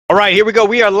All right, here we go.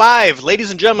 We are live,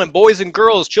 ladies and gentlemen, boys and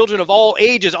girls, children of all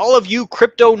ages, all of you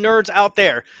crypto nerds out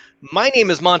there. My name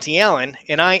is Monty Allen,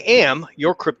 and I am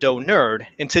your crypto nerd.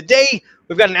 And today,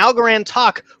 we've got an Algorand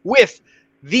talk with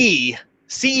the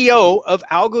CEO of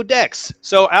Algodex.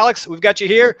 So, Alex, we've got you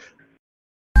here.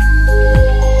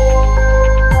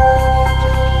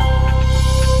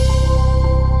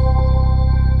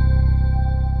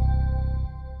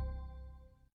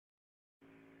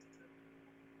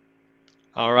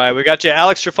 All right, we got you.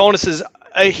 Alex Trafonis is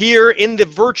here in the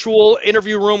virtual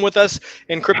interview room with us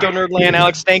in Crypto Nerdland.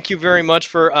 Alex, thank you very much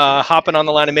for hopping on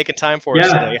the line and making time for us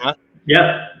today. Huh?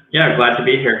 Yeah, glad to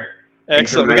be here.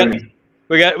 Excellent.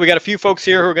 We got a few folks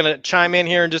here who are going to chime in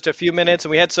here in just a few minutes,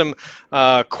 and we had some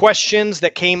questions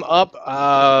that came up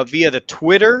via the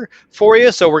Twitter for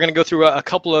you. So we're going to go through a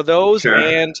couple of those, sure.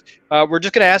 And we're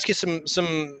just going to ask you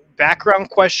some background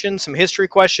questions, some history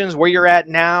questions, where you're at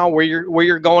now, where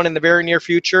you're going in the very near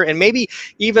future, and maybe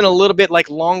even a little bit like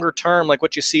longer term, like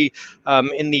what you see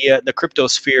in the crypto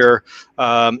sphere,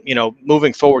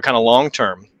 moving forward, kind of long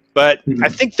term. But I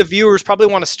think the viewers probably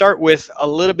want to start with a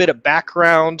little bit of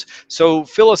background. So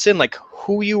fill us in, like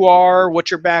who you are,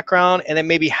 what's your background, and then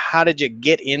maybe how did you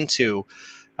get into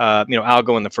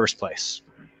Algo in the first place?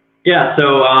 Yeah,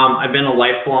 so I've been a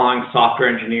lifelong software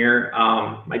engineer.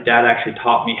 My dad actually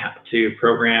taught me how to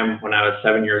program when I was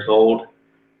 7 years old.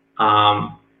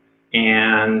 And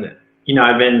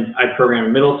I programmed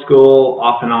in middle school,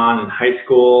 off and on in high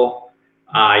school.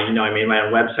 I made my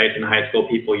own websites in high school.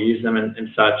 People use them and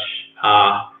such.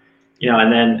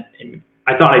 And then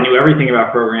I thought I knew everything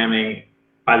about programming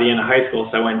by the end of high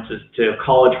school, so I went to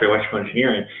college for electrical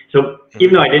engineering. So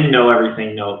even though I didn't know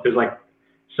everything, there's like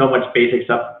so much basic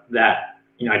stuff that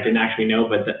I didn't actually know.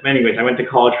 But anyways, I went to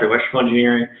college for electrical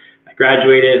engineering. I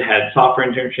graduated, had software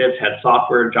internships, had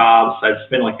software jobs. So I've just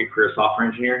been like a career software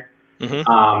engineer.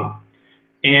 I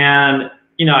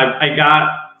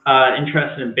got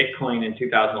interested in Bitcoin in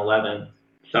 2011.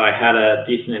 So I had a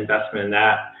decent investment in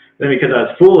that. Then because I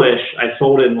was foolish, I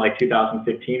sold it in like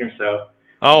 2015 or so.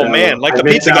 Oh, so man, like the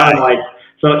pizza guy.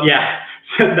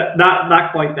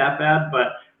 Not quite that bad,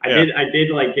 but I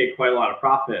did like get quite a lot of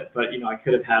profit, but I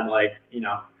could have had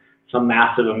some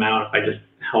massive amount if I just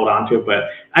held on to it.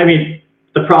 But I mean,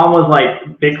 the problem was like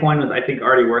Bitcoin was I think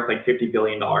already worth like $50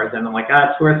 billion, and I'm like,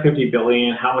 it's worth $50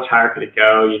 billion. How much higher could it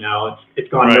go? It's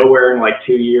gone nowhere in like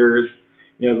 2 years.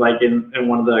 Like in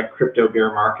one of the crypto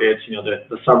bear markets,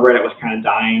 the subreddit was kind of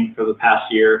dying for the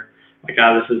past year. Like,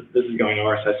 this is going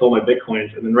nowhere. So I sold my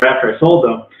Bitcoins, and then right after I sold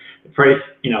them, the price,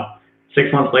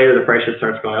 6 months later, the price just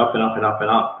starts going up and up and up and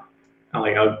up. I'm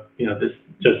like, this is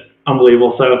just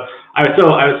unbelievable. So I was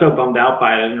so bummed out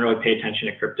by it. I didn't really pay attention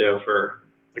to crypto for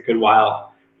a good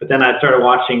while. But then I started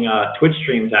watching Twitch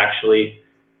streams actually,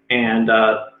 and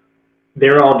they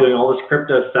were all doing all this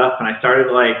crypto stuff, and I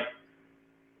started like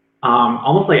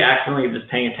almost like accidentally just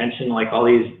paying attention to like all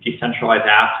these decentralized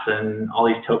apps and all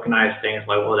these tokenized things.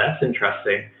 Like, well, that's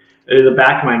interesting. In the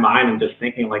back of my mind, I'm just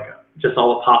thinking like just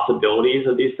all the possibilities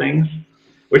of these things,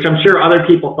 which I'm sure other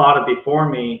people thought of before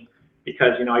me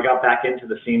because, I got back into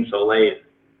the scene so late.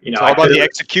 It's all about the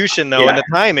execution though, and the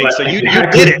timing. So you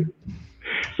did it.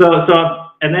 So,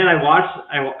 and then I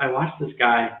watched this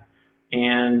guy,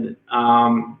 and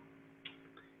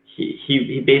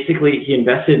he basically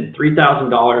invested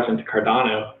 $3,000 into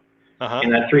Cardano,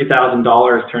 and that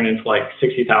 $3,000 turned into like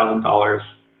 $60,000,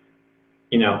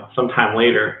 sometime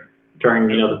later during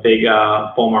the big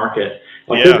bull market.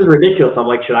 Like, this is ridiculous. I'm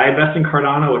like, should I invest in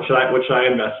Cardano? What should I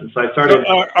invest in? So I started.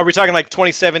 So are we talking like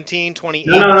 2017,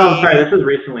 2018? No. I'm sorry. This is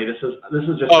recently. This is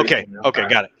just okay. Recently. Okay,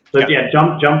 got it. So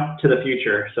jump to the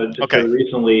future. So just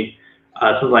recently,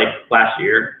 this was like last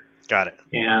year. Got it.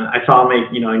 And I saw him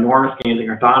make enormous gains in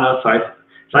Cardano. So I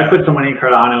put some money in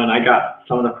Cardano, and I got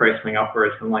some of the price going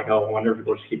upwards. I'm like, oh, I wonder if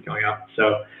it'll just keep going up.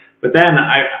 So, but then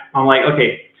I'm like,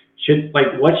 okay,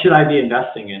 what should I be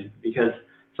investing in?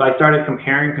 So I started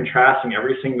comparing, contrasting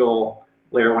every single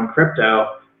layer one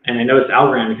crypto, and I noticed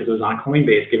Algorand because it was on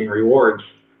Coinbase giving rewards.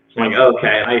 So I'm like, oh,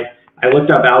 okay. I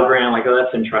looked up Algorand, like, oh,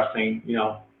 that's interesting.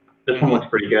 This one looks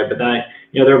pretty good. But then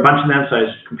there were a bunch of them, so I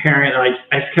was just comparing, and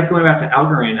I just kept going back to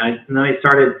Algorand. And then I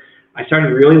started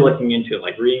really looking into it,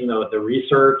 like reading the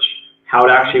research, how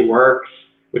it actually works,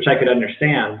 which I could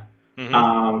understand. With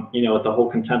the whole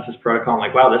consensus protocol, I'm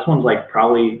like, wow, this one's like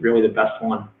probably really the best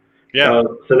one. Yeah.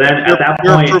 So then at that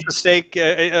point, proof of stake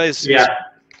is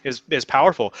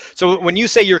powerful. So when you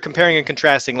say you're comparing and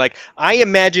contrasting, like I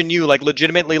imagine you like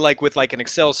legitimately like with like an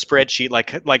Excel spreadsheet,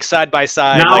 like side by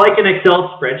side. Not like an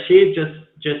Excel spreadsheet,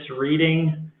 just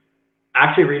reading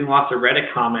lots of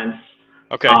Reddit comments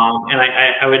Okay. And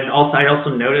I also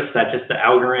noticed that just the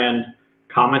Algorand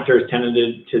commenters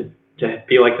tended to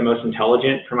be like the most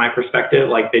intelligent from my perspective.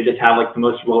 Like they just have like the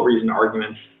most well-reasoned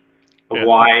arguments of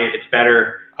why it's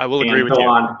better. I will agree with so you.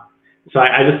 on. So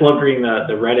I just loved reading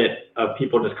the Reddit of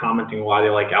people just commenting why they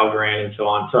like Algorand and so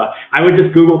on. So I would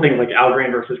just Google things like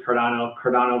Algorand versus Cardano,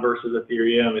 Cardano versus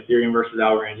Ethereum, Ethereum versus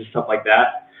Algorand, just stuff like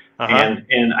that.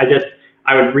 And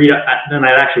I would read, then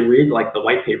I'd actually read like the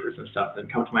white papers and stuff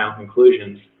and come to my own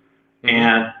conclusions.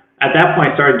 And at that point,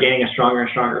 I started gaining a stronger and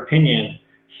stronger opinion.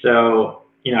 So,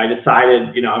 I decided,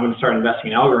 I'm going to start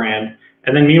investing in Algorand.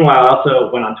 And then meanwhile, I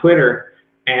also went on Twitter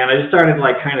and I just started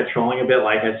like kind of trolling a bit.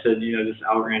 Like I said, this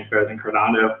Algorand is better than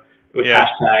Cardano with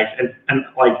hashtags. And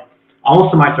like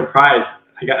almost to my surprise,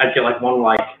 I'd get like one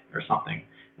like or something.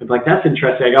 I'd be like, that's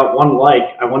interesting. I got one like.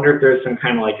 I wonder if there's some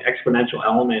kind of like exponential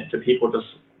element to people just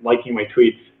liking my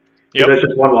tweets. That's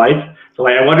just one like. So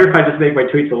like, I wonder if I just make my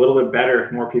tweets a little bit better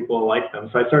if more people like them.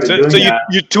 So I started doing that.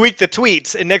 So you tweak the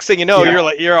tweets, and next thing you know,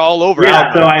 you're all over.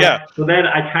 So then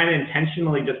I kind of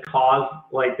intentionally just caused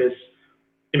like this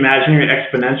imaginary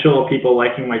exponential of people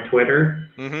liking my Twitter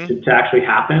to actually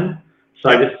happen. So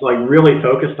I just like really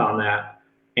focused on that.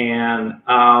 And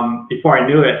before I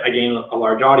knew it, I gained a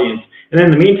large audience. And then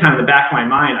in the meantime, in the back of my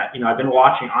mind, I've been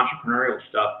watching entrepreneurial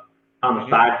stuff on the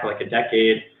side for like a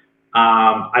decade.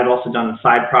 I've also done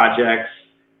side projects.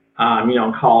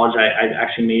 In college, I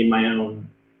actually made my own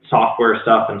software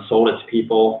stuff and sold it to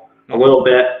people a little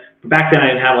bit. But back then, I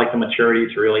didn't have like the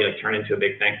maturity to really like turn into a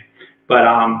big thing. But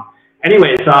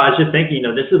anyway, so I was just thinking,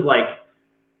 this is like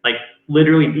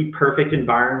literally the perfect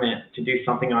environment to do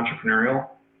something entrepreneurial.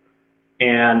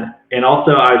 And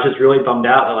also, I was just really bummed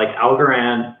out that like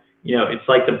Algorand, it's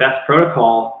like the best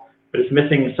protocol, but it's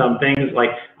missing some things.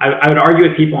 Like I would argue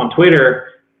with people on Twitter,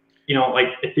 like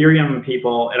Ethereum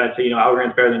people, and I'd say,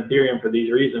 Algorand's better than Ethereum for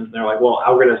these reasons. And they're like, well,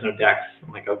 Algorand has no DEX.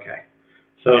 I'm like, okay.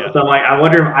 So I'm like, I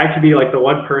wonder if I could be like the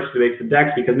one person who makes the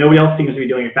DEX because nobody else seems to be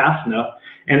doing it fast enough.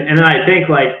 And then I think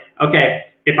like, okay,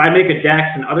 if I make a DEX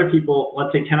and other people,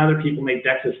 let's say 10 other people make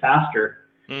DEXs faster,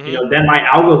 then my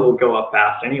algos will go up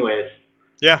fast anyways.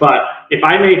 Yeah. But if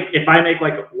I make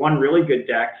like one really good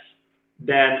DEX,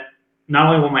 then not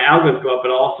only will my algos go up,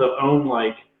 but I'll also own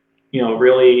like,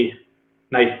 really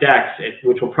nice DEX,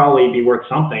 which will probably be worth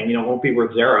something. It won't be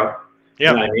worth zero. Yeah.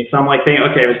 You know what I mean? So I'm like thinking,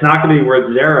 okay, if it's not going to be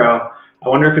worth zero, I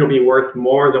wonder if it'll be worth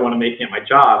more than what I'm making at my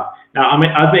job. Now, I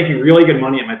was making really good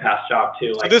money at my past job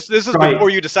too. Like, so this is probably before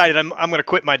you decided I'm going to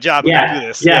quit my job and do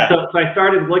this. Yeah. So I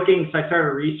started looking. So I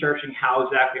started researching how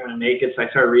exactly I'm going to make it. So I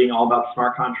started reading all about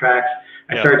smart contracts.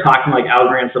 I started talking like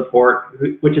Algorand support,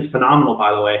 which is phenomenal,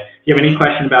 by the way. If you have any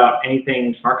question about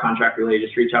anything smart contract related,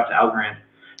 just reach out to Algorand.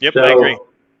 Yep, I agree.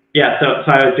 Yeah, so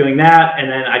I was doing that,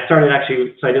 and then I started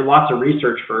so I did lots of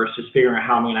research first, just figuring out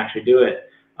how I'm going to actually do it.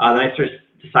 Then I started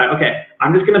to decide, okay,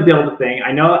 I'm just going to build a thing.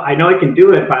 I know I can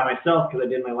do it by myself because I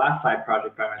did my last side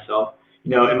project by myself.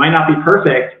 It might not be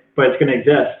perfect, but it's going to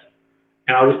exist.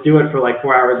 And I'll just do it for like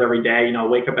 4 hours every day.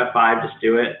 Wake up at 5, just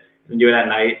do it, and do it at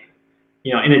night.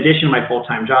 In addition to my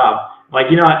full-time job. Like,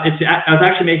 I was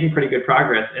actually making pretty good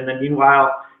progress. And then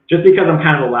meanwhile, just because I'm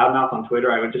kind of a loudmouth on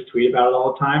Twitter, I would just tweet about it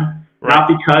all the time. Right. Not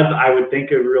because I would think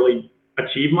it would really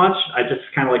achieve much. I just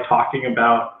kind of like talking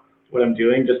about what I'm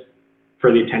doing just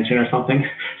for the attention or something.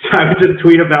 So I would just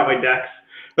tweet about my DEX.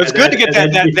 It's good to get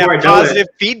that positive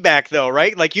feedback though,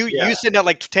 right? Like you send out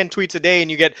like 10 tweets a day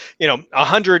and you get,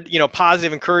 100,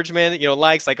 positive encouragement,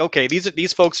 likes, like, okay, these are the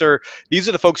folks who are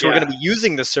going to be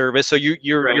using the service. So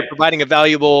you're providing a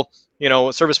valuable,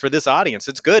 service for this audience.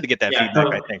 It's good to get that feedback,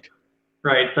 I think.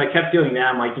 Right. So I kept doing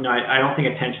that. I'm like, I don't think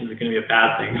attention is going to be a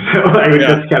bad thing. So I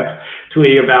just kept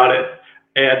tweeting about it.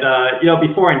 And,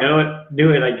 before I knew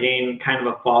it, I gained kind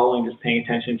of a following just paying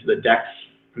attention to the DEX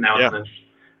announcements.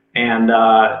 And,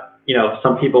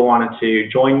 some people wanted to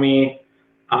join me.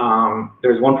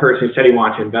 There was one person who said he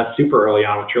wanted to invest super early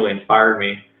on, which really inspired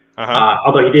me.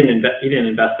 Although he didn't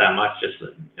invest that much, just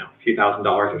a few $1,000s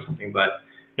or something. But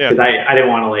because I didn't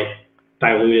want to like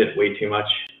dilute it way too much.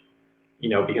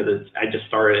 Because I just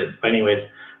started. But anyways,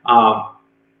 I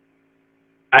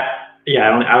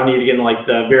don't need to get into like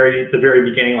the very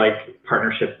beginning like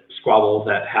partnership squabbles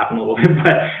that happen a little bit.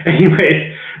 But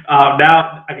anyways,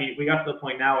 now we got to the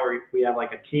point now where we have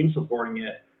like a team supporting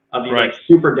it of these like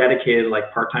super dedicated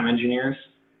like part-time engineers.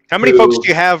 How many folks do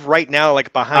you have right now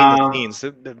like behind the scenes?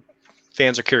 The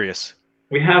fans are curious.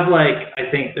 We have like, I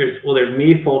think there's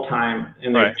me full-time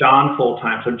and there's John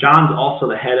full-time. So John's also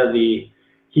the head of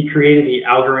he created the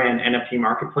Algorand NFT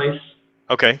marketplace.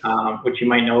 Okay. Which you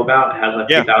might know about. It has a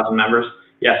few thousand members.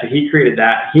 Yeah, so he created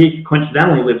that. He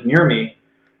coincidentally lives near me.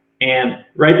 And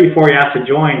right before he asked to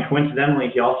join, coincidentally,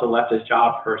 he also left his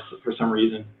job for some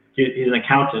reason. He's an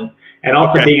accountant, and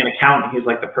also being an accountant, he's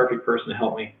like the perfect person to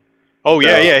help me. Oh, so,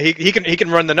 yeah. He can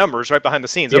run the numbers right behind the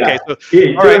scenes. Yeah. Okay, so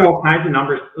he's doing all kinds of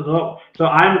numbers. So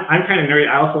I'm kind of nerdy.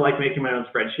 I also like making my own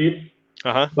spreadsheets.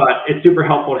 But it's super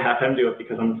helpful to have him do it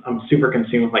because I'm super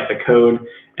consumed with like the code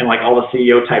and like all the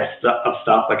CEO type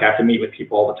stuff. Like I have to meet with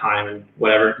people all the time and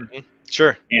whatever.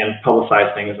 Sure. And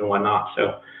publicize things and whatnot.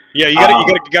 So yeah, you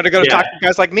gotta go to talk to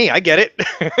guys like me. I get it.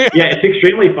 Yeah, it's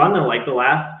extremely fun though. Like the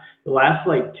last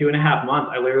like 2.5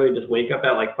 months, I literally just wake up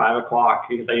at like 5 o'clock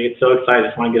because I get so excited. I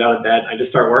just want to get out of bed. I just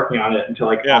start working on it until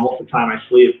like almost the time I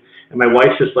sleep. And my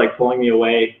wife's just like pulling me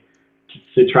away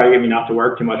to try to get me not to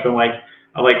work too much. But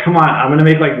I'm like, come on, I'm going to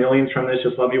make like millions from this.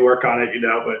 Just let me work on it, you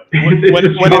know. But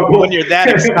when you're that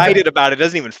excited about it, it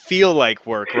doesn't even feel like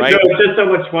work, right? No, it's just so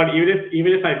much fun.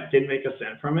 Even if I didn't make a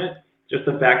cent from it, just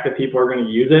the fact that people are going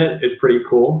to use it is pretty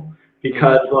cool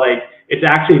because like it's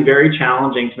actually very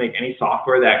challenging to make any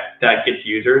software that gets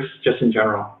users just in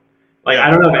general. Like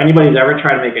I don't know if anybody's ever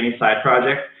tried to make any side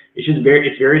project. It's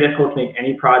very difficult to make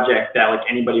any project that like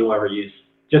anybody will ever use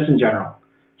just in general.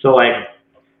 So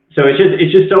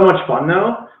it's just so much fun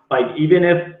though. Like even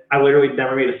if I literally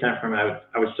never made a cent from it,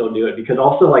 I would still do it because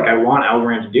also like I want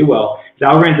Algorand to do well.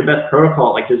 Because Algorand's the best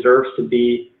protocol. Like deserves to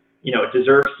be, you know, it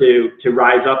deserves to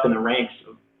rise up in the ranks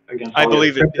against all I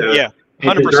believe it. Yeah,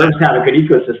 100%. It deserves to have a good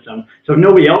ecosystem. So if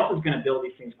nobody else is going to build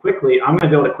these things quickly, I'm going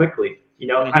to build it quickly. You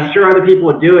know, I'm sure other people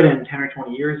would do it in 10 or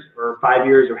 20 years or 5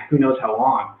 years or who knows how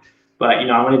long. But you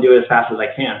know, I'm going to do it as fast as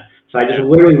I can. So I just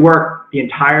literally work my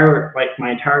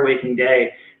entire waking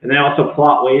day. And then I also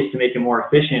plot ways to make it more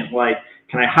efficient. Like,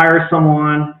 can I hire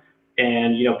someone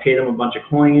and, you know, pay them a bunch of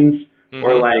coins?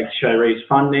 Or like, should I raise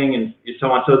funding and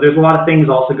so on? So there's a lot of things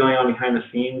also going on behind the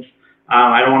scenes.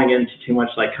 I don't want to get into too much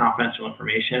like confidential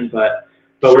information, but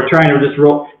we're trying to just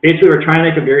we're trying to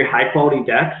make a very high quality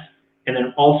DEX and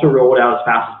then also roll it out as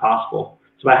fast as possible.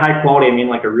 So by high quality, I mean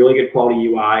like a really good quality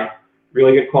UI,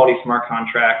 really good quality smart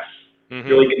contracts,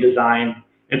 really good design.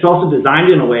 It's also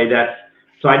designed in a way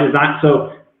so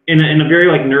in a very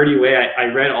like nerdy way, I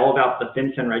read all about the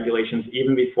FinCEN regulations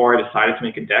even before I decided to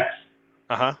make a DEX.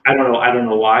 I don't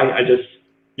know why.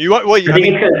 You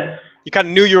kind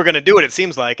of knew you were going to do it. It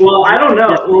seems like. Well, I don't know.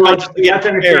 Well, like, you have to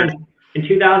understand. In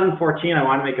 2014, I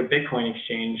wanted to make a Bitcoin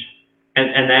exchange,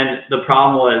 and then the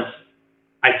problem was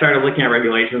I started looking at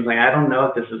regulations. Like, I don't know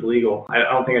if this is legal. I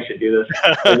don't think I should do this.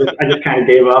 I just kind of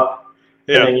gave up.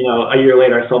 Yeah. And then, you know, a year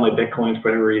later, I sold my Bitcoins for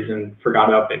whatever reason, forgot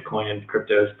about Bitcoin and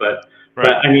cryptos. But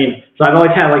I mean, so I've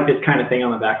always had like this kind of thing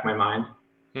on the back of my mind.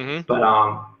 But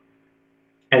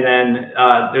and then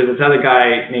there's this other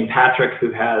guy named Patrick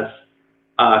who has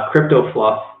Crypto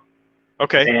Fluff.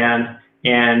 Okay.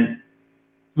 And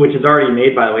which is already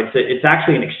made, by the way. It's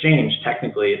actually an exchange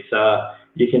technically. It's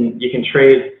you can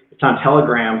trade. It's on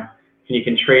Telegram, and you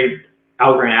can trade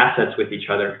Algorand assets with each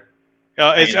other.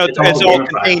 It's all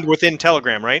contained within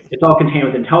Telegram, right? It's all contained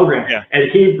within Telegram. Yeah. And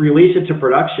he released it to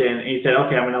production, and he said,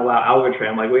 "Okay, I'm going to allow Algotrade."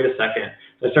 I'm like, "Wait a second."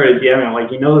 So I started DMing. I'm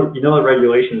like, you know the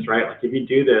regulations, right? Like, if you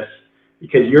do this,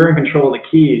 because you're in control of the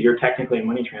keys, you're technically a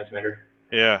money transmitter.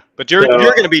 Yeah, but you're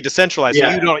going to be because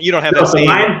you don't have that same.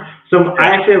 I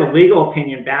actually have a legal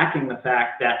opinion backing the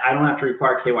fact that I don't have to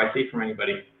require KYC from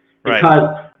anybody.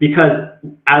 Because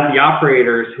as the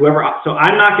operators, so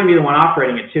I'm not going to be the one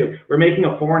operating it too. We're making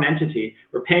a foreign entity.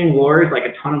 We're paying lawyers like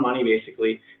a ton of money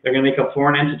basically. They're going to make a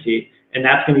foreign entity, and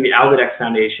that's going to be the Algodex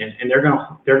Foundation, and they're going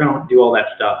to do all that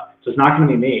stuff. So it's not going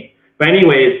to be me. But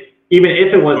anyways, even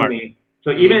if it was me,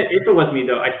 even if it was me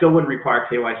though, I still wouldn't require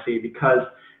KYC because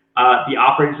the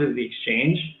operators of the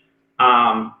exchange,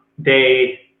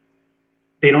 they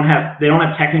don't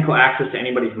have technical access to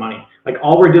anybody's money. Like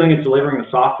all we're doing is delivering the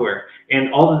software,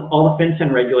 and all the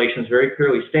FinCEN regulations very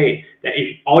clearly state that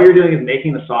if all you're doing is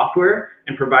making the software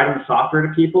and providing the software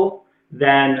to people,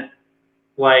 then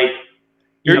like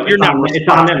it's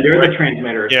on them. They're the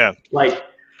transmitters. Yeah. Like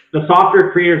the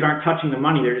software creators aren't touching the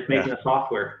money; they're just making the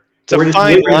software. So we're just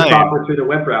delivering the software through the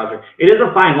web browser. It is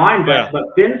a fine line, but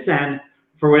FinCEN,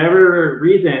 for whatever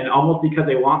reason, almost because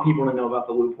they want people to know about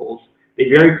the loopholes, they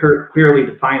very clearly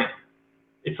define it.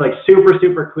 It's like super,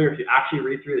 super clear if you actually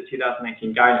read through the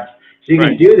 2019 guidance. So you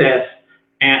can do this,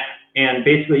 and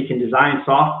basically you can design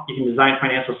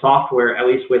financial software, at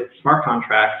least with smart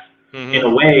contracts, in a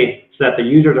way so that the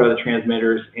users are the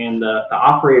transmitters and the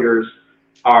operators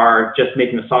are just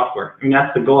making the software. I mean,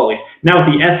 that's the goal. Now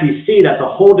with the SEC, that's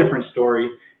a whole different story.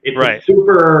 It's a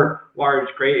super large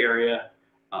gray area,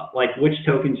 like which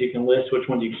tokens you can list, which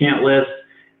ones you can't list.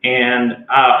 And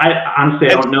I honestly,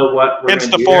 I don't know what we're going to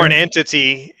do. Hence the foreign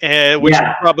entity, which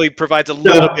probably provides a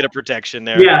little bit of protection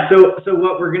there. Yeah. So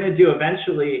what we're going to do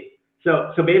eventually,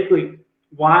 so basically,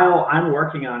 while I'm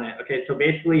working on it, okay. So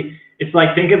basically, it's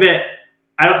like, think of it.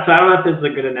 I don't know if this is a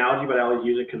good analogy, but I always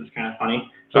use it because it's kind of funny.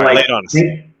 So all right, lay it on us.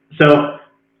 So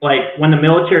like when the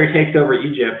military takes over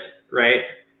Egypt, right?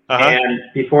 And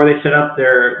before they set up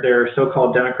their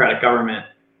so-called democratic government,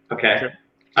 okay.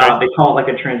 They call it like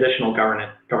a transitional government,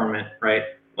 right?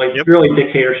 Like really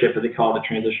dictatorship, but they call it a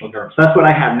transitional government. So that's what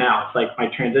I have now. It's like my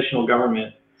transitional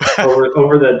government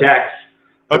over the DEX.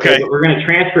 Okay. But we're going to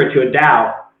transfer it to a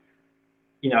DAO.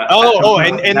 You know.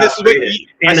 And this is what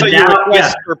I saw your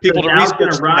request for people to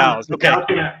research DAOs. The DAO's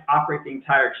going to operate the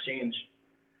entire exchange,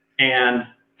 and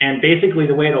basically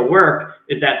the way it'll work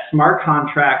is that smart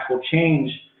contracts will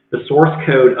change the source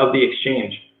code of the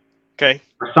exchange. Okay.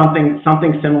 Or something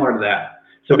similar to that.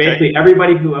 So basically,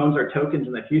 everybody who owns our tokens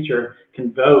in the future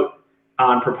can vote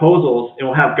on proposals, and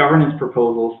we'll have governance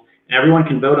proposals, and everyone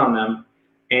can vote on them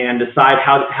and decide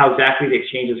how exactly the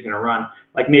exchange is going to run.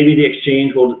 Like maybe the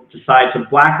exchange will decide to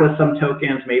blacklist some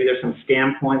tokens. Maybe there's some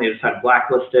scam coin, they decide to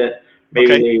blacklist it. Maybe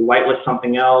they whitelist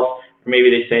something else, or maybe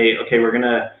they say, okay, we're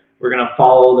gonna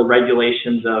follow the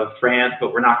regulations of France,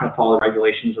 but we're not going to follow the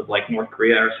regulations of like North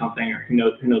Korea or something, or who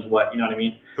knows what, you know what I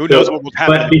mean? Who knows what will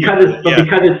happen? But because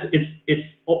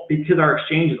our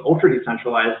exchange is ultra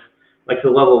decentralized, like to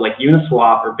the level of like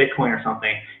Uniswap or Bitcoin or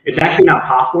something, it's actually not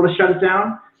possible to shut it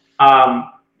down,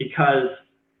 because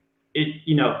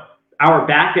our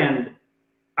backend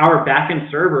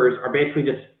servers are basically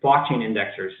just blockchain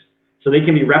indexers, so they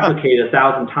can be replicated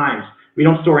 1,000 times. We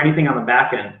don't store anything on the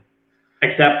backend.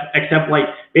 Except like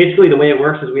basically the way it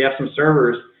works is we have some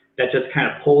servers that just kind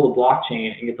of pull the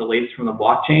blockchain and get the latest from the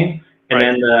blockchain, and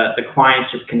then the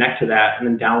clients just connect to that and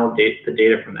then download the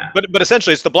data from that. But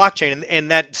essentially it's the blockchain, and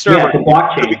that server can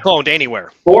be cloned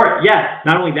anywhere. Or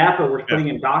not only that, but we're putting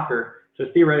in Docker, so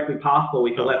it's theoretically possible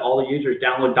we can let all the users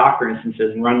download Docker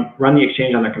instances and run the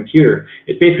exchange on their computer.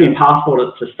 It's basically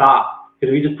impossible to stop,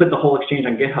 because we just put the whole exchange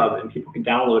on GitHub and people can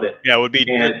download it. Yeah, it would be.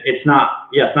 And it's not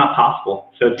possible.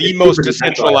 So it's the most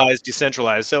decentralized.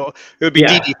 So it would be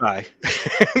DeFi.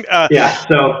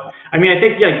 So I mean, I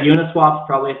think Uniswap's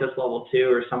probably at this level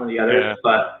too, or some of the others,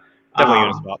 but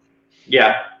definitely Uniswap.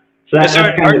 Yeah. So that's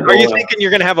kind of are you thinking you're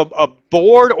going to have a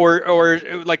board, or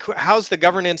like how's the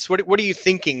governance? What are you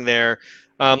thinking there?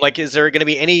 Like, is there going to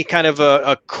be any kind of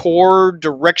a core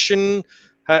direction?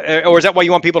 Or is that why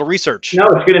you want people to research? No,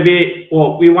 it's going to be,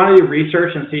 well, we want to do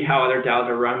research and see how other DAOs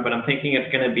are run, but I'm thinking it's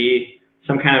going to be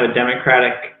some kind of a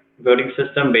democratic voting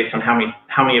system based on how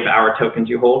many of our tokens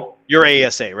you hold. Your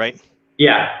ASA, right?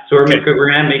 Yeah. So we're going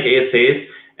to make ASAs,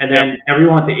 and then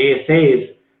everyone with the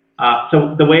ASAs.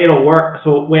 So the way it'll work,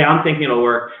 the way I'm thinking it'll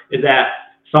work is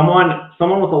that someone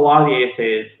with a lot of the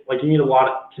ASAs, like you need a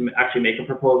lot to actually make a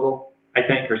proposal, I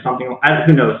think, or something.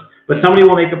 Who knows? But somebody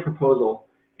will make a proposal,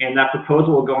 and that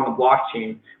proposal will go on the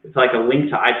blockchain. It's like a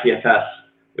link to IPFS,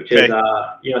 which is, you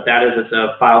know what that is? It's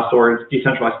a file storage,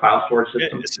 decentralized file storage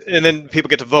system. And then people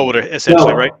get to vote,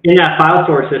 essentially, right? In that file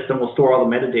storage system, we'll store all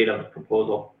the metadata of the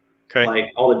proposal,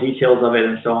 like all the details of it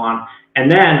and so on.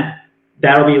 And then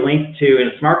that'll be linked to in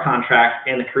a smart contract,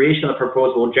 and the creation of the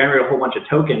proposal will generate a whole bunch of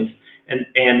tokens,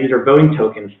 and these are voting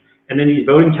tokens. And then these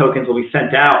voting tokens will be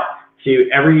sent out to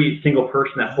every single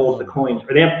person that holds the coins,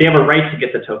 or they have a right to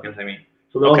get the tokens, I mean.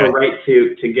 So they'll have a right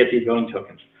to get these voting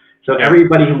tokens. So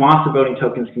everybody who wants the voting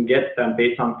tokens can get them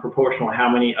based on proportional how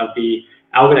many of the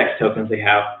Algodex tokens they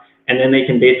have. And then they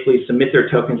can basically submit their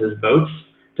tokens as votes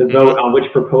to vote on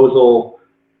which proposal,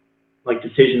 like,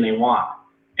 decision they want.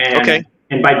 And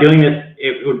by doing this,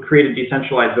 it would create a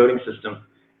decentralized voting system.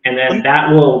 And then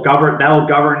that will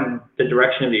govern the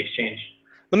direction of the exchange.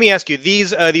 Let me ask you,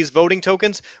 these voting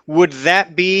tokens, would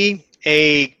that be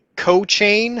a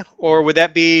co-chain, or would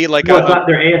that be like they're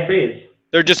ASAs.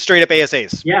 They're just straight up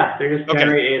ASAs. Yeah, they're just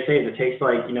generate ASAs. It takes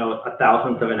like, you know,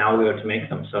 1,000th of an algo to make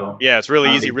them. So yeah, it's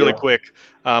really easy, really quick.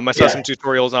 I saw some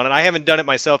tutorials on it. I haven't done it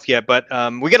myself yet, but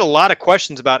we get a lot of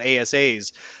questions about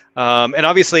ASAs. And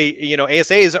obviously, you know,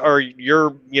 ASAs are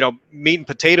your, you know, meat and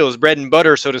potatoes, bread and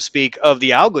butter, so to speak, of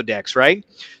the Algodex, right?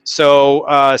 So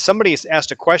somebody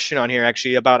asked a question on here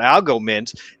actually about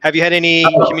Algomint. Have you had any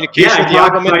communication with the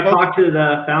Algomint? So I talk to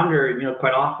the founder, you know,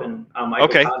 quite often.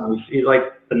 Michael he's like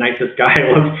the nicest guy.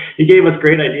 He gave us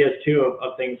great ideas too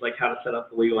of things like how to set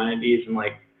up the legal entities and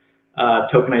like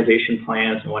tokenization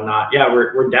plans and whatnot. Yeah,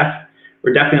 we're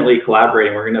definitely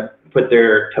collaborating. We're going to put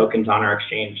their tokens on our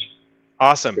exchange.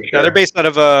 Awesome. Sure. Now they're based out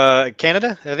of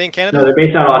Canada? Are they in Canada? No, they're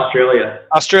based out of Australia.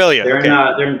 Australia.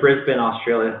 They're in Brisbane,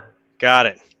 Australia. Got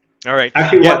it. All right.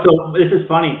 Actually, so this is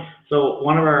funny. So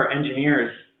one of our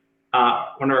engineers,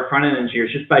 one of our front-end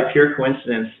engineers, just by pure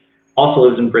coincidence, also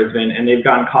lives in Brisbane, and they've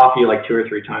gotten coffee like 2 or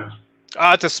 3 times.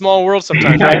 It's a small world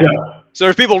sometimes, right? So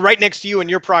there's people right next to you in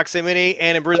your proximity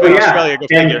and in Brisbane, Australia. Go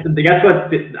figure. And guess what?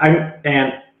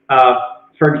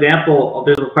 For example,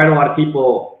 there's quite a lot of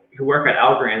people who work at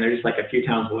Algorand. They're just like a few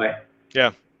towns away.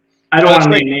 Yeah. I don't want to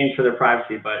name names for their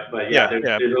privacy, but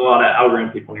there's a lot of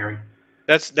Algorand people near me.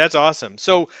 That's awesome.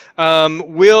 So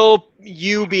will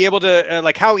you be able to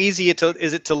like, how easy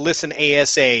is it to listen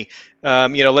ASA?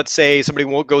 Let's say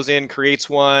somebody goes in, creates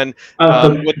one.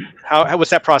 What's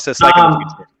that process like in the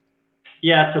future?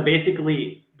 Yeah, so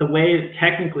basically the way it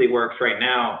technically works right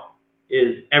now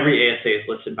is every ASA is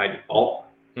listed by default.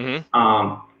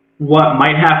 Mm-hmm. What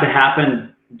might have to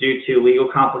happen due to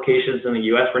legal complications in the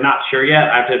US, we're not sure yet.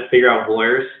 I have to figure out with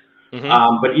lawyers.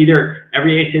 Mm-hmm. But either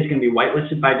every ASA is going to be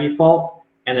whitelisted by default,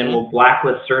 and then we'll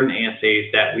blacklist certain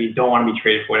ASAs that we don't want to be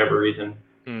traded for whatever reason.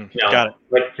 Got it.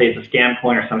 Let's say it's a scam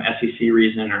coin or some SEC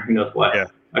reason or who knows what. Yeah.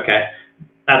 Okay.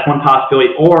 That's one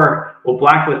possibility. Or we'll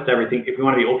blacklist everything. If we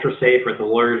want to be ultra safe or if the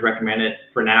lawyers recommend it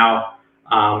for now,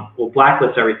 we'll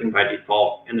blacklist everything by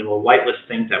default, and then we'll whitelist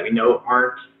things that we know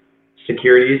aren't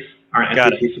securities, aren't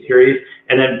SEC securities.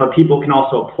 And then, but people can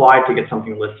also apply to get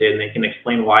something listed, and they can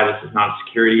explain why this is not a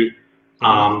security.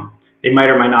 They might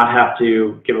or might not have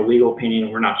to give a legal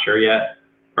opinion. We're not sure yet.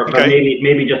 But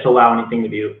maybe just allow anything to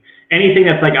be, anything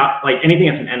that's like anything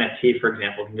that's an NFT, for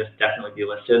example, can just definitely be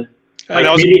listed. Like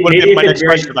that was my next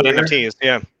question about NFTs.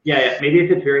 Yeah. Maybe if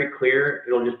it's very clear,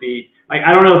 it'll just be like,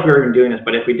 I don't know if we're even doing this,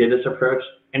 but if we did this approach,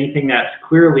 anything that's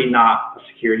clearly not a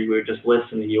security, we would just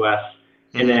list in the US.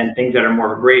 And then things that are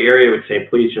more of a gray area would say,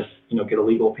 please just, get a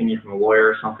legal opinion from a lawyer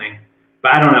or something.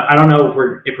 But I don't know if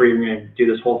we're even going to do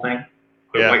this whole thing.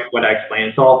 Like what I explained,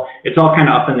 it's all kind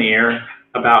of up in the air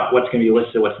about what's going to be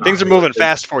listed, what's not. Things are moving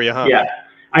fast for you, huh? Yeah.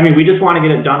 I mean, we just want to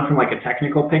get it done from like a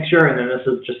technical picture, and then this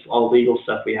is just all legal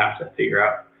stuff we have to figure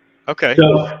out. Okay.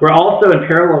 So we're also in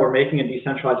parallel, we're making a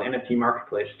decentralized NFT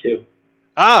marketplace too.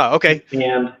 Okay.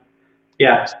 And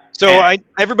yeah. So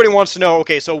everybody wants to know.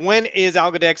 Okay, so when is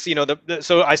Algodex?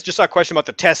 So I just saw a question about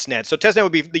the test net. So test net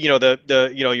would be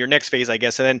your next phase, I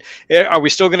guess. And then are we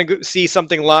still going to see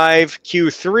something live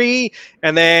Q3?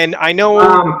 And then I know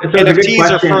NFTs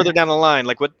are further down the line.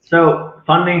 Like what? So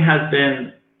funding has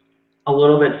been a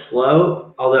little bit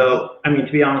slow. Although I mean,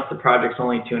 to be honest, the project's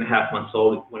only 2.5 months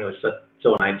old when it was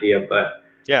still an idea. But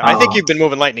yeah, I think you've been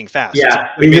moving lightning fast. Yeah,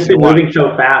 we've just been moving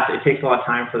so fast. It takes a lot of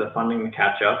time for the funding to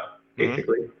catch up,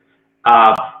 basically.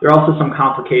 There are also some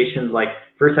complications. Like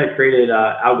first I created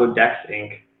Algodex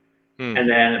Inc. And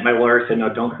then my lawyer said,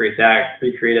 no, don't create that.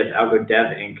 Recreate it as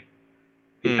Algodev Inc.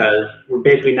 Because we're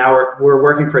basically now we're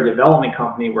working for a development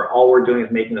company where all we're doing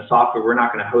is making the software. We're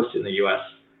not going to host it in the US.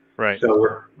 Right. So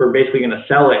we're basically going to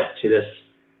sell it to this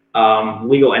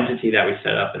legal entity that we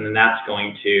set up, and then that's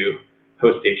going to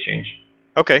host the exchange.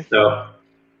 Okay. So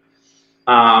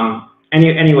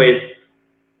anyways,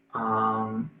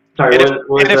 sorry, what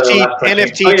was the last question?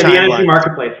 NFT the timeline. NFT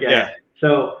marketplace. Yeah.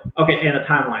 So, okay, and the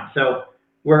timeline. So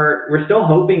we're still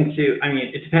hoping to, I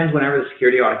mean, it depends whenever the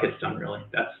security audit gets done, really.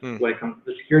 That's what it comes,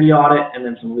 the security audit and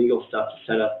then some legal stuff to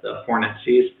set up the foreign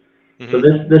entities. So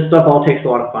this stuff all takes a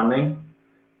lot of funding.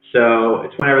 So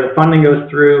it's whenever the funding goes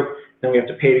through, then we have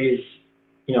to pay these,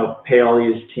 pay all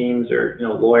these teams or,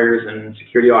 lawyers and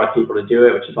security audit people to do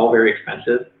it, which is all very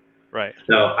expensive. Right.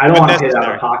 So I don't want to pay that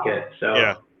out of pocket.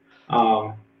 So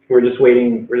we're just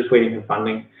waiting for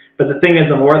funding. But the thing is,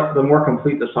 the more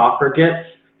complete the software gets,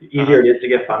 the easier it is to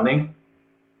get funding,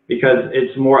 because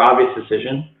it's a more obvious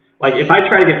decision. Like if I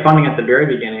try to get funding at the very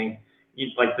beginning,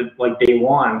 like day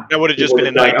one, that would have just been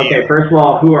an idea. Okay, first of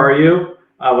all, who are you?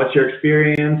 What's your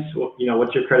experience?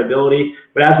 What's your credibility?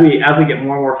 But as we get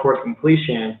more and more towards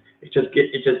completion, it just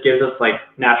gives us like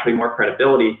naturally more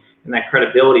credibility, and that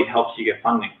credibility helps you get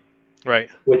funding. Right.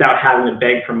 Without having to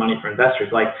beg for money from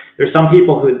investors. Like there's some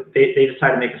people who they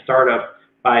decide to make a startup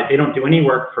by they don't do any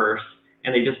work first,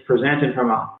 and they just present in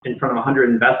front of 100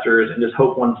 investors and just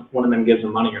hope one of them gives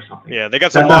them money or something. Yeah, they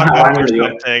got some lockup or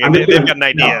something, and they've got an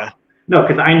idea. No,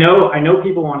 because I know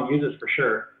people want to use this for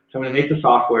sure. So I'm going to make the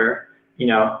software.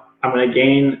 I'm going to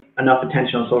gain enough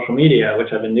attention on social media,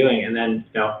 which I've been doing, and then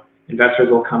investors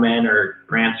will come in or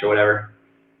grants or whatever.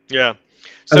 Yeah.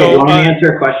 So, do you want me to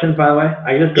answer questions, by the way?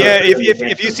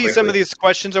 If you see some of these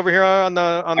questions over here on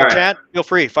the chat, feel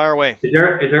free, fire away. Is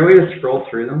there a way to scroll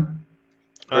through them?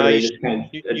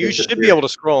 You should be able to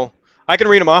scroll. I can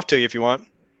read them off to you if you want.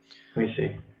 Let me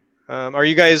see. Are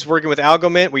you guys working with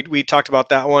Algomint? We talked about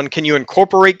that one. Can you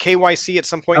incorporate KYC at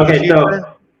some point in the future?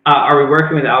 So are we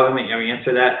working with Algomint? Can we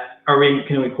answer that?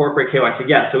 can we incorporate KYC?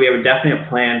 Yeah, so we have a definite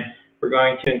plan. We're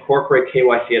going to incorporate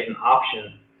KYC as an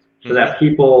option so that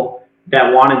people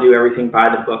that want to do everything by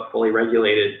the book, fully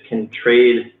regulated, can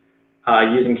trade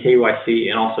using KYC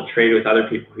and also trade with other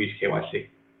people who use KYC.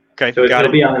 Okay, so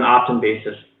it'll be on an opt-in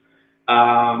basis.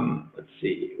 Let's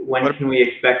see, when can we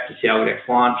expect to see Algodex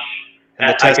launch?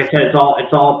 Like I said, it's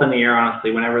all up in the air,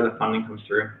 honestly, whenever the funding comes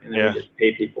through, and then we just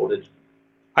pay people to.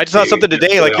 I just saw something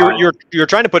today, like you're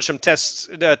trying to put some tests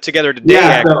together today,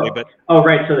 actually. But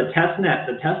right, so the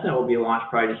testnet will be launched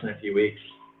probably just in a few weeks.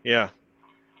 Yeah.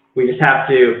 We just have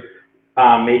to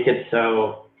make it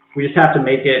so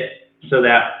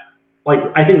that, like,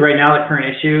 I think right now the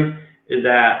current issue is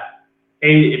that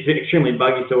it's extremely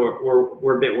buggy, so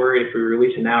we're a bit worried if we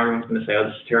release it now, everyone's going to say, oh,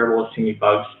 this is terrible, it's too many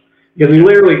bugs. Because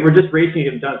we're just racing to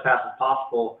get it done as fast as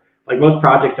possible. Like, most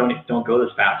projects don't go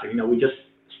this fast. You know, we just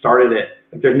started it.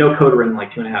 Like, there's no code written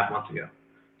like 2.5 months ago.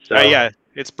 So yeah,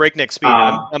 it's breakneck speed.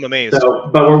 I'm amazed.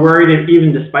 But we're worried if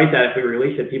even despite that, if we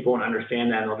release it, people won't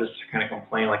understand that, and they'll just kind of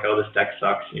complain like, oh, this deck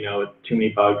sucks. You know, too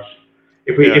many bugs.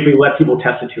 If we let people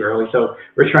test it too early, so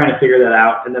we're trying to figure that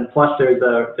out. And then plus there's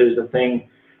the thing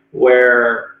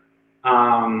where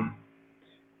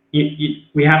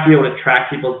we have to be able to track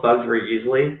people's bugs very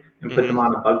easily and put them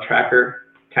on a bug tracker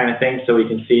kind of thing, so we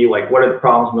can see like what are the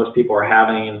problems most people are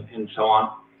having and so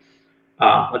on.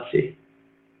 Let's see.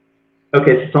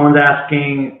 Okay, so someone's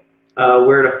asking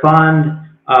where to fund.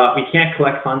 We can't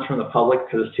collect funds from the public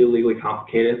because it's too legally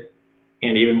complicated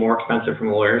and even more expensive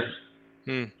from lawyers.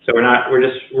 So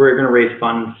we're going to raise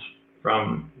funds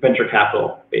from venture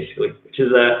capital, basically, which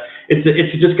is it's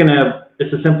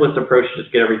the simplest approach to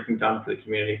just get everything done for the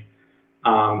community.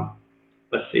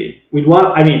 Let's see.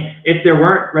 If there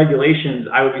weren't regulations,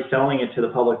 I would be selling it to the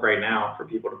public right now for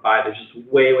people to buy. There's just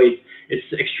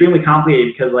it's extremely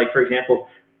complicated because, like, for example,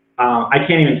 I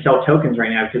can't even sell tokens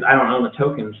right now because I don't own the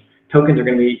tokens. Tokens are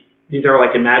going to be, these are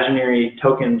like imaginary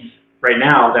tokens right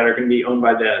now that are going to be owned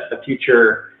by the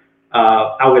future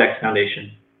Algodex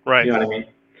Foundation. Right. You know what I mean?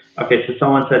 Okay, so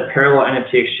someone said parallel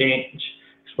NFT exchange.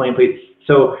 Explain, please.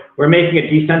 So we're making a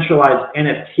decentralized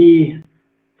NFT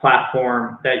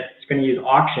platform that's going to use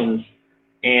auctions,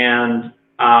 and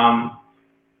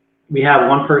we have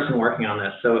one person working on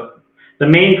this. So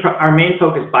our main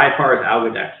focus by far is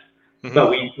Algodex, but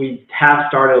we have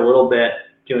started a little bit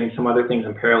doing some other things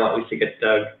in parallel, at least to get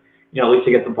the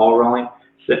ball rolling.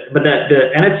 So, but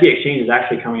the NFT exchange is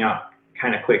actually coming out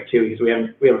kind of quick too, because we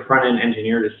have a front end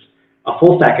engineer, a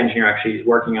full stack engineer actually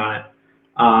working on it,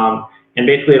 and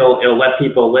basically it'll let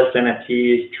people list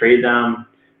NFTs, trade them,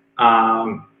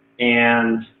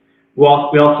 and we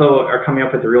also are coming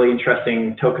up with a really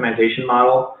interesting tokenization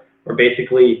model where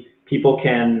basically people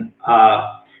can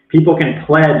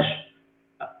pledge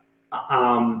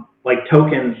like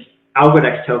tokens,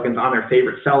 Algodex tokens, on their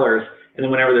favorite sellers, and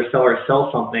then whenever their seller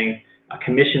sells something, a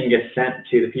commission gets sent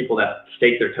to the people that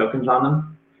stake their tokens on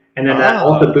them. And then that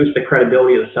also boosts the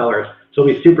credibility of the sellers. So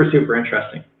it'll be super, super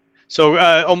interesting. So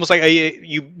almost like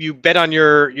you bet on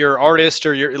your artist,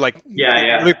 or your like. Yeah,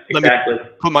 exactly. Let me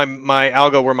put my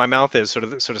algo where my mouth is, so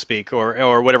to speak,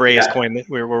 or whatever AS coin that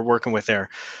we're working with there.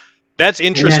 That's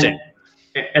interesting.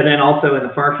 And then also in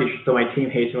the far future, so my team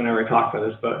hates it whenever I talk about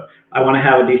this, but I want to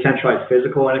have a decentralized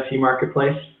physical NFT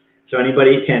marketplace. So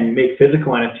anybody can make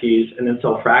physical NFTs and then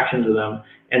sell fractions of them.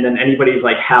 And then anybody's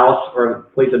like house or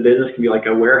place of business can be like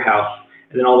a warehouse.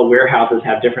 And then all the warehouses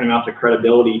have different amounts of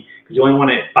credibility, because you only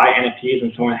want to buy NFTs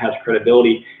when someone has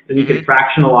credibility. Then you can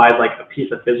fractionalize like a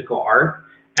piece of physical art.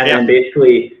 And then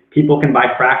basically people can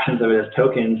buy fractions of it as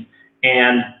tokens.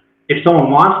 And if someone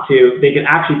wants to, they can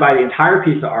actually buy the entire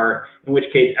piece of art, in which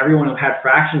case everyone who had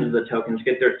fractions of the tokens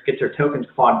gets their tokens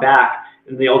clawed back,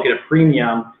 and they all get a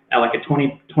premium at like a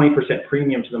 20%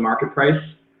 premium to the market price,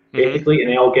 basically,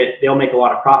 and they'll make a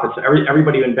lot of profit. So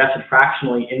everybody who invested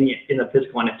fractionally in the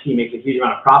physical NFT makes a huge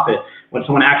amount of profit when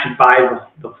someone actually buys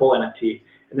the full NFT,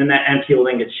 and then that NFT will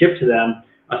then get shipped to them,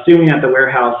 assuming that the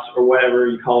warehouse or whatever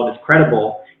you call it is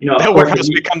credible. You know, that warehouse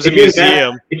becomes a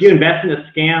museum. If you invest in a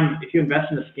scam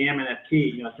NFT,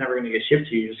 you know, it's never going to get shipped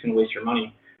to you. You're just going to waste your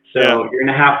money. So you're going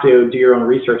to have to do your own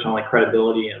research on like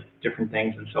credibility and different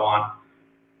things and so on.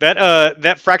 That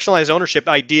fractionalized ownership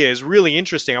idea is really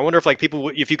interesting. I wonder if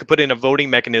if you could put in a voting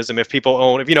mechanism, if people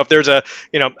own, if there's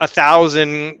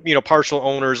 1,000 partial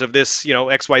owners of this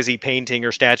XYZ painting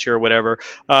or statue or whatever.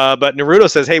 But Naruto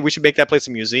says, hey, we should make that place a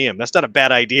museum. That's not a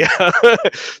bad idea.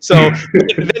 So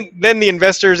then the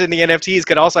investors in the NFTs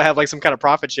could also have like some kind of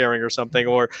profit sharing or something,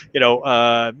 or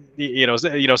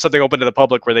something open to the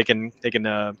public where they can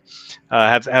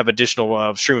have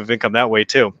additional stream of income that way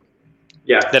too.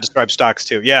 Yeah. that describes stocks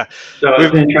too. Yeah. So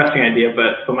it's an interesting idea,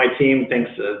 but my team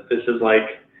thinks that this is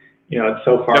like, it's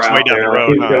so far out there. Like,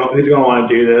 who's going to want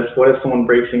to do this? What if someone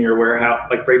breaks in your warehouse,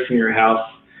 like breaks in your house?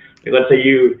 Like, let's say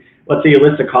you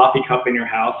list a coffee cup in your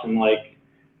house, and like,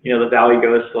 the value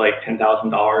goes to like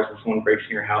 $10,000, and someone breaks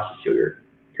in your house to steal your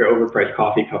overpriced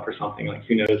coffee cup or something. Like,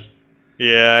 who knows?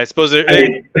 Yeah, I suppose I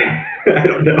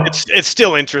don't know. It's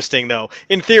still interesting though.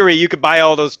 In theory, you could buy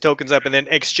all those tokens up and then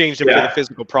exchange them for the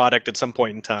physical product at some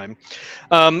point in time.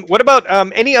 What about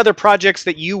any other projects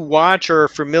that you watch or are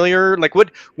familiar? Like,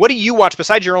 what do you watch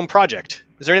besides your own project?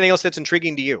 Is there anything else that's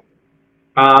intriguing to you?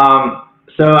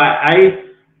 So I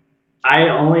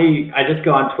just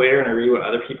go on Twitter and I read what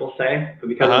other people say. But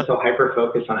because I'm so hyper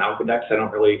focused on Algodex, I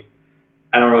don't really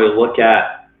look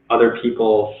at other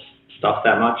people's stuff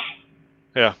that much.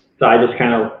 Yeah. So I just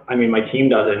my team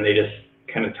does it, and they just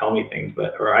kind of tell me things,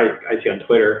 or I see on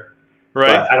Twitter. Right.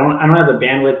 But I don't have the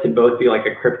bandwidth to both be like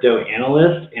a crypto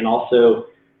analyst and also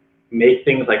make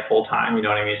things like full time. You know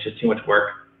what I mean? It's just too much work.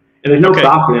 And there's no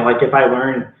profit in it. Like, if I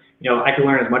learn, I can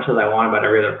learn as much as I want about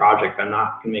every other project, but I'm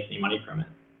not gonna make any money from it.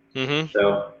 Mm-hmm.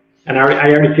 So, and I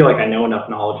already feel like I know enough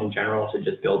knowledge in general to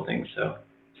just build things. So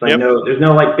I know there's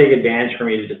no like big advantage for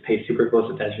me to just pay super close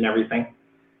attention to everything.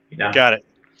 Got it.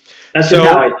 That's just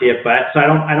how I see it. But so I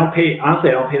don't pay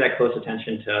that close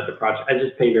attention to the project. I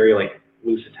just pay very like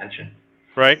loose attention.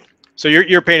 Right. So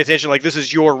you're paying attention, like this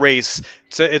is your race.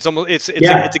 It's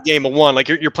a game of one. Like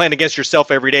you're playing against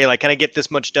yourself every day. Like, can I get this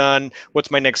much done?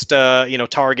 What's my next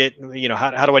target?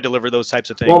 How do I deliver those types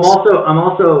of things? Well, I'm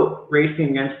also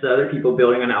racing against the other people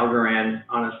building on Algorand,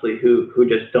 honestly, who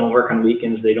just don't work on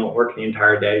weekends. They don't work the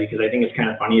entire day, because I think it's kind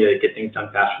of funny to get things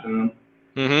done faster than them.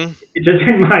 Mm-hmm. It's just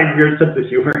in my weird sense of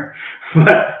humor,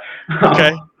 but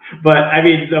but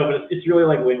it's really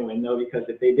like win-win though, because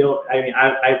if they build, I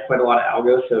have quite a lot of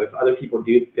algos, so if other people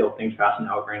do build things fast in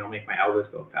Algorand, it'll make my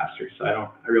algos go faster. So I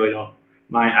really don't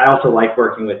mind. I also like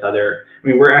working with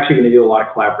we're actually going to do a lot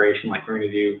of collaboration, like we're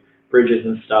going to do bridges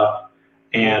and stuff.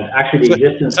 And actually, the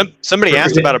existence. Somebody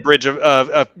asked about a bridge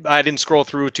of I didn't scroll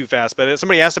through too fast, but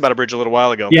somebody asked about a bridge a little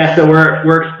while ago. Yeah, so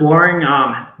we're exploring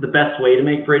the best way to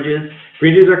make bridges.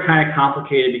 Bridges are kind of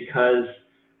complicated because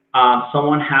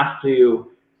someone has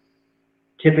to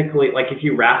typically, like, if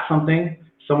you wrap something,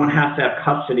 someone has to have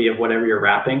custody of whatever you're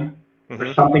wrapping,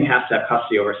 or something has to have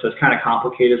custody over. So it's kind of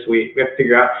complicated. So we have to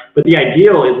figure out. But the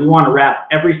ideal is we want to wrap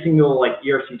every single like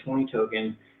ERC20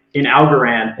 token in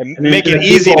Algorand and make it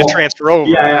easy to transfer over.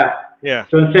 Yeah.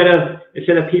 So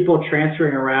instead of people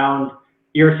transferring around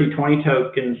ERC20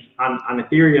 tokens on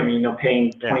Ethereum,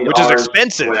 paying $20, which is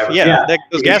expensive.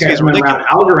 Those gas fees are Around ridiculous.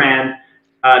 Algorand,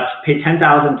 pay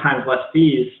 10,000 times less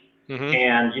fees,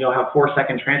 and have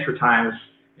 4-second transfer times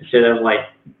instead of like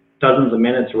dozens of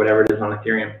minutes or whatever it is on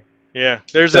Ethereum. Yeah,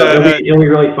 it'll be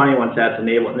really funny once that's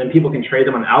enabled, and then people can trade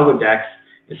them on Algodex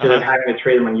instead of having to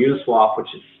trade them on Uniswap, which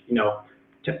is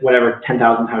whatever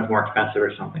 10,000 times more expensive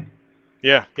or something.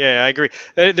 Yeah, I agree.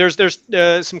 There's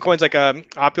some coins like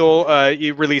Opul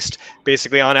you released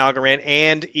basically on Algorand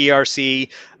and ERC,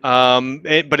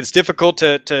 but it's difficult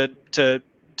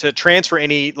to transfer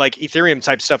any like Ethereum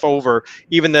type stuff over.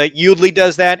 Even the Yieldly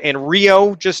does that, and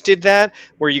Rio just did that,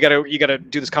 where you gotta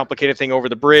do this complicated thing over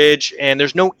the bridge, and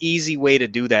there's no easy way to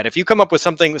do that. If you come up with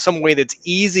some way that's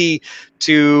easy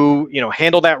to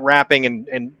handle that wrapping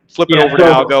and flip it over to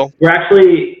Algo,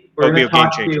 we're going to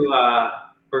talk to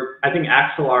I think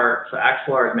Axelar. So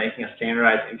Axelar is making a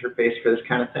standardized interface for this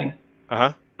kind of thing.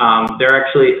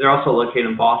 They're also located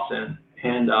in Boston,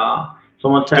 and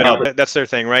someone set up. That's their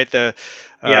thing, right?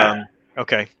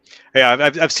 Okay.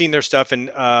 Yeah, I've seen their stuff, and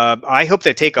I hope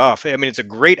they take off. I mean, it's a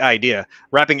great idea.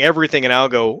 Wrapping everything in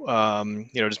Algo,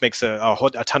 just makes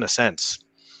a ton of sense.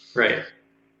 Right.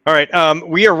 All right.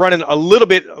 We are running a little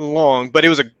bit long, but it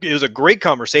was a great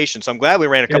conversation. So I'm glad we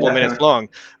ran a couple of minutes long.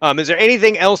 Is there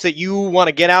anything else that you want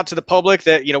to get out to the public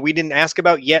that we didn't ask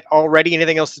about yet already?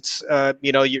 Anything else that's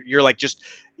you're like just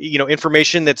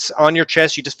information that's on your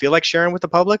chest you just feel like sharing with the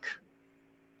public?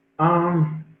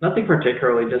 Nothing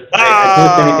particularly. Just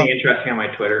I post anything interesting on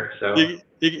my Twitter. So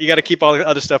you got to keep all the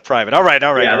other stuff private. All right.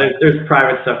 Yeah, there's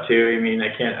private stuff too. I mean, I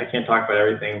can't talk about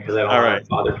everything because I don't want to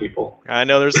bother people. I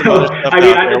know there's some other stuff. I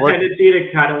have a tendency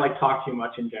to kind of like talk too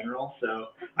much in general, so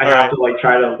I have to like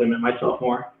try to limit myself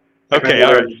more. Okay,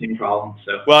 all right. The same problem.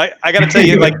 So. Well, I got to tell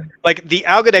you, like the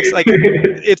Algodex, like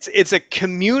it's a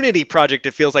community project.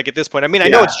 It feels like at this point. I mean, I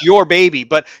know it's your baby,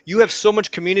 but you have so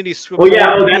much community support,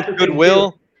 that's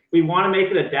goodwill. We want to make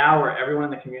it a DAO where everyone in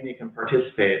the community can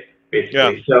participate,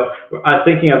 basically. So I was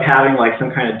thinking of having like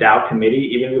some kind of DAO committee,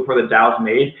 even before the DAO's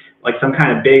made, like some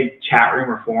kind of big chat room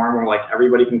or forum where like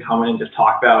everybody can come in and just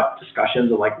talk about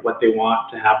discussions of like what they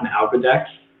want to have in Algodex.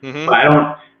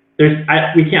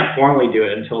 But we can't formally do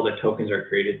it until the tokens are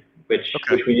created, which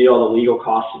we need all the legal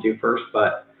costs to do first.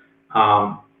 But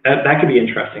that could be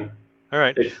interesting. All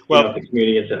right. Well, the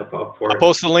community is up for it. I'll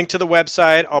post the link to the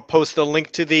website. I'll post the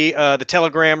link to the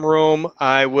Telegram room.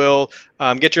 I will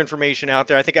get your information out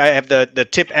there. I think I have the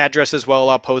tip address as well.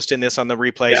 I'll post in this on the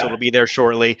replay, so it'll be there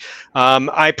shortly.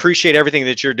 I appreciate everything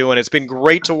that you're doing. It's been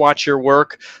great to watch your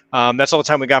work. That's all the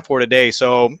time we got for today.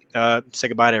 So say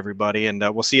goodbye to everybody, and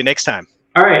we'll see you next time.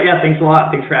 All right. Yeah. Thanks a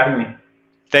lot. Thanks for having me.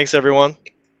 Thanks, everyone.